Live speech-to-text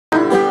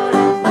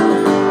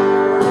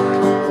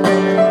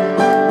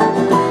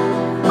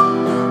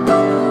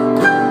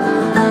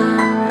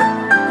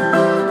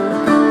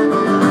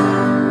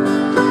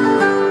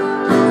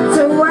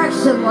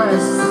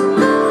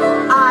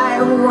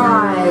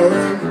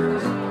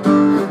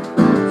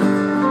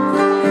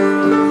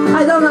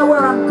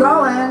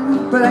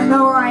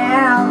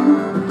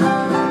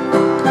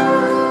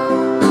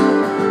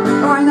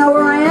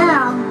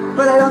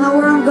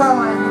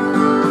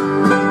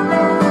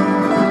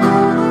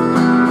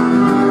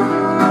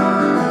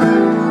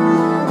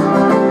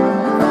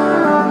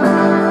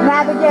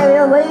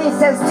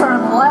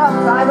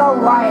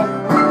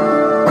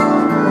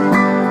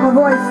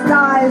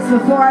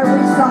before I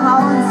reach the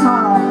Holland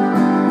Tunnel.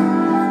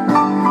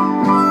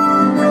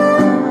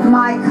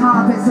 My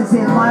compass is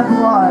in my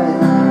blood.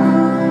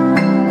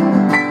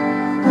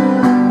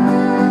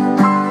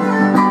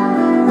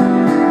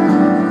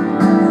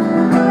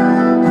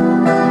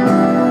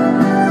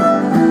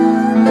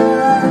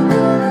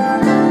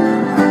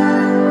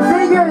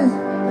 Figures,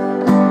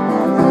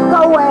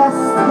 go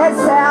west, head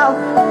south,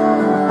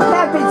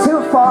 can't be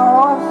too far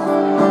off.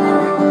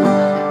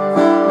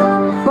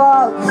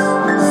 Bugs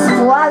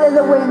splattered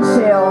the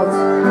windshield.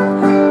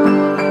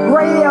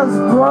 Radio's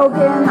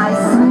broken. I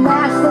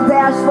smashed the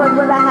dashboard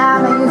with a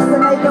hammer. Used to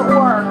make it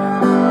work.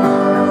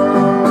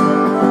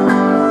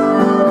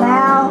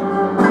 Now,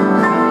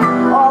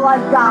 all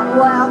I've got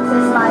left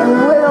is my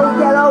little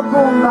ghetto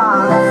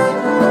boombox.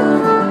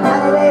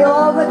 And it ate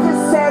all the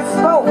cassettes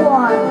but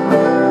one.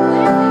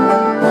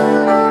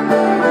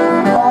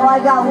 All I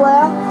got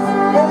left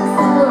is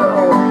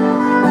blue.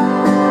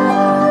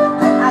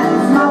 And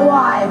it's my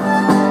wife.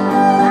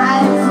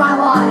 And it's my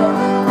life.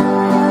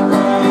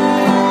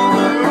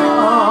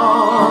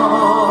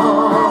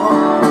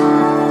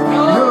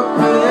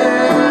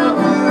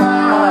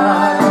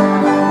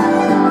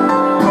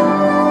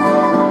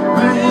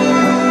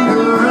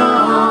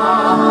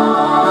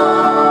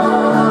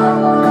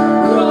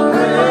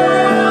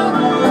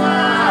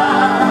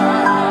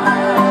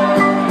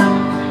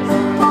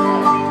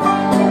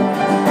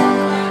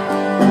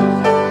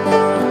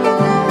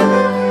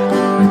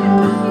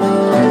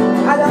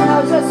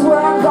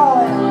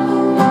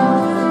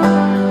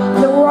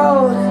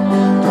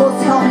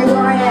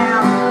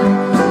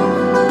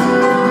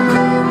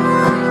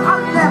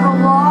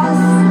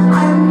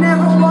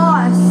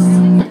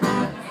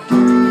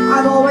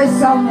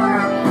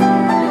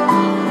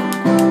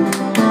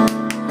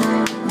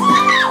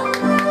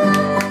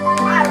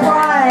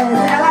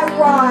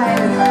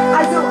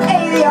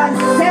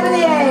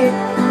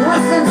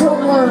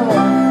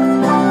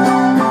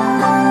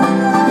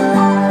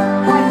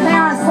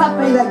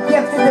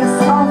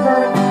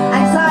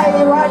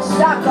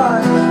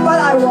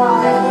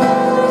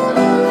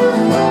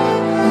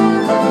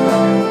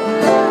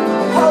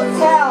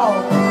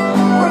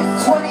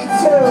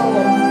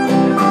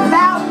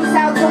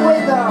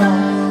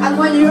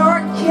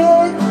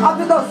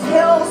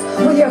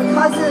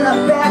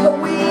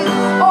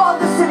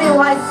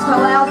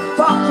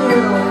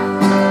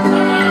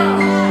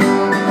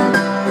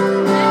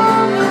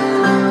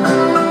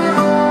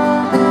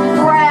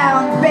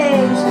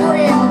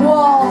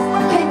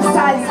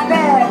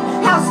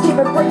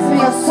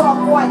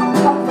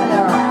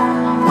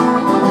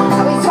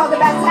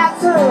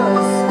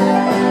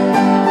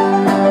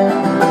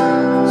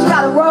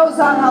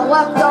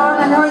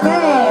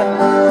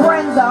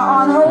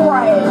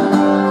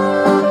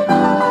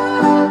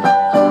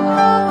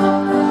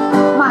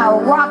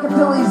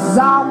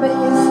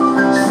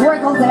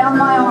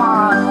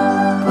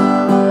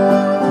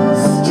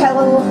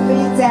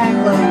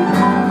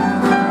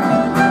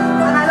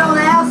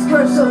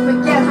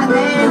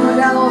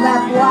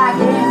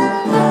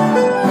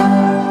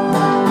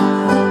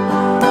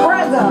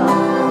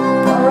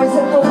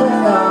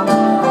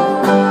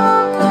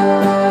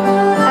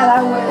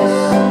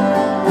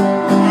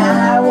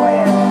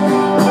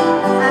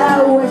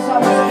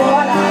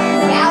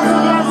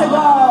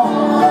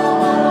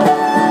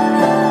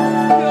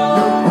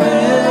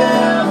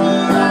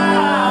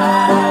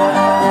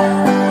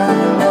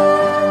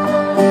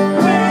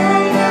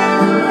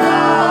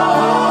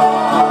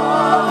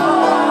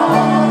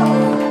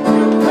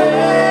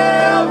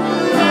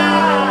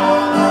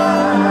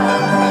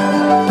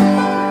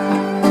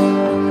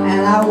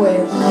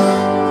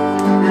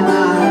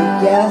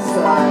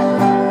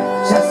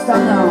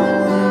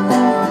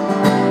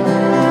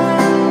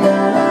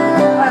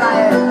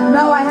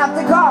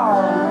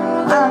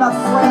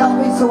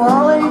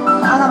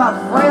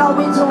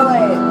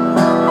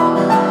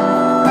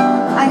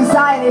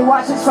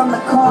 From the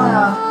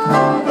corner.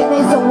 It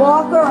needs a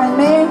walker and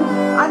me,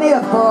 I need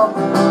a book.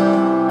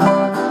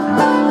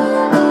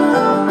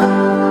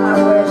 I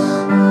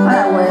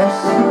wish.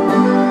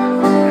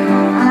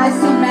 And I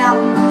see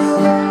mountains.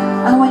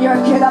 And when you're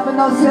a kid up in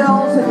those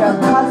hills with your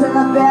cousin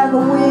a bag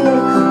of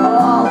weed,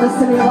 oh, the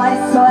city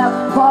lights go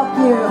out, fuck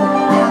you.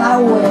 And I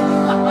wish.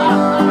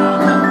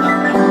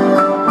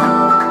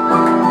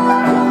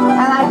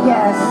 And I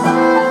guess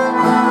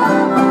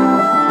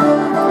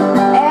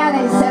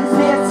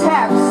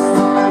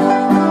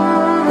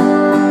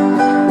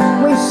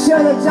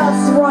should have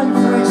just run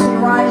for it, she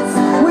writes.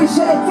 We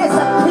should have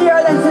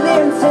disappeared into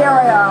the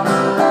interior.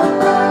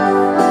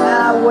 And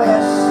I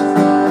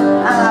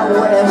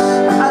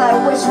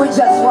wish we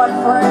just run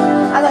for it.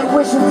 And I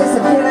wish we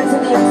disappeared into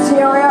the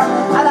interior.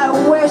 And I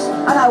wish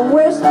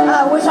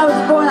I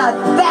was born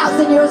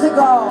 1,000 years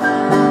ago.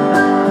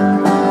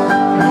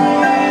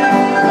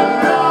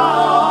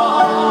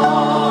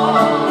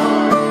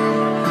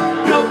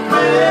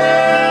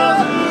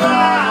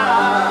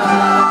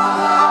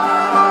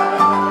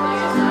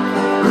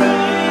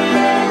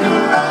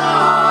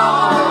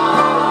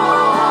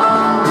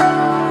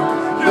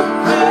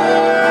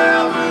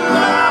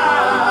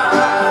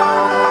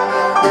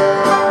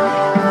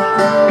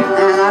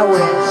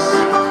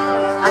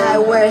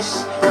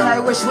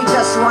 wish we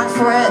just went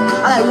for it, and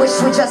I wish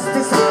we just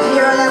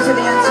disappeared into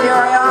the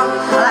interior,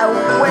 and I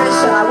wish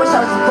I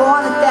was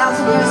born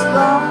 1,000 years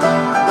ago,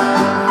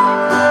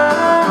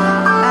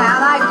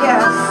 and I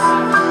guess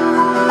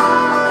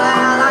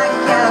that I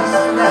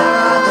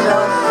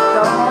just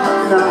don't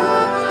know.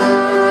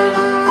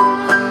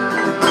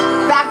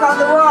 Back on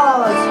the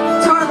road,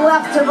 turn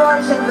left to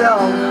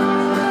Virginville,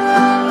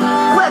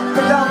 flip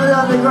the velvet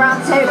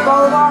underground tape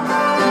over,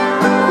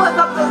 look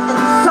up the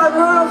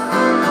sunroof,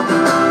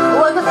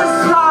 look at the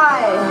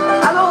sky,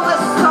 and all the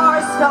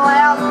stars spell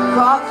out,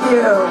 fuck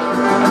you.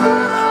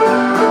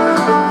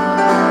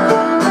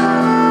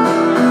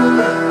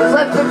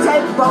 Flip the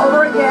tape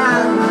over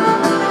again,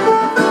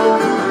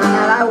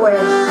 and I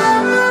wish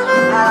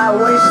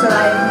that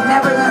I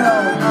never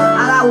knew,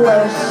 and I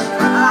wish,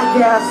 and I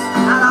guess,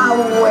 and I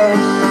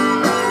wish,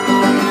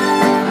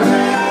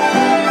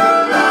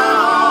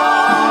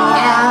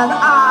 and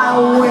I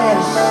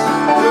wish.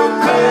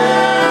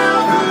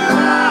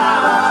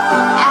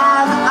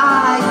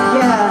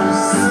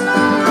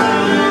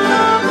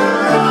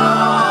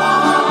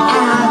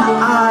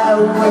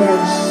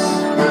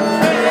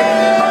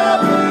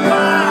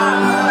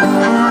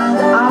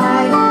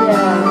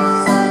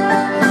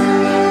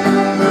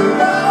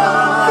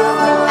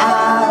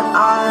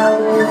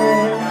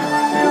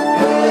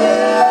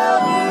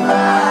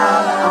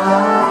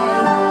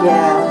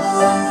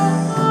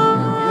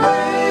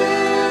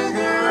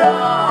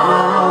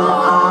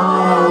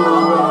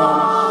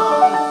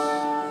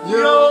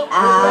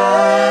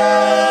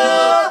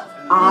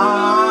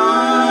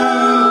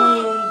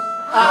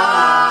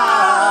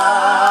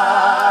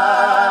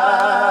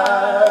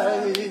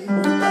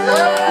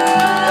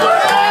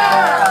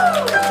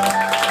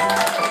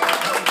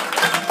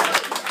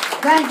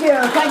 Thank you.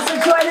 Thanks for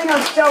joining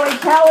us, Joey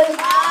Kelly.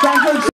 Thank you.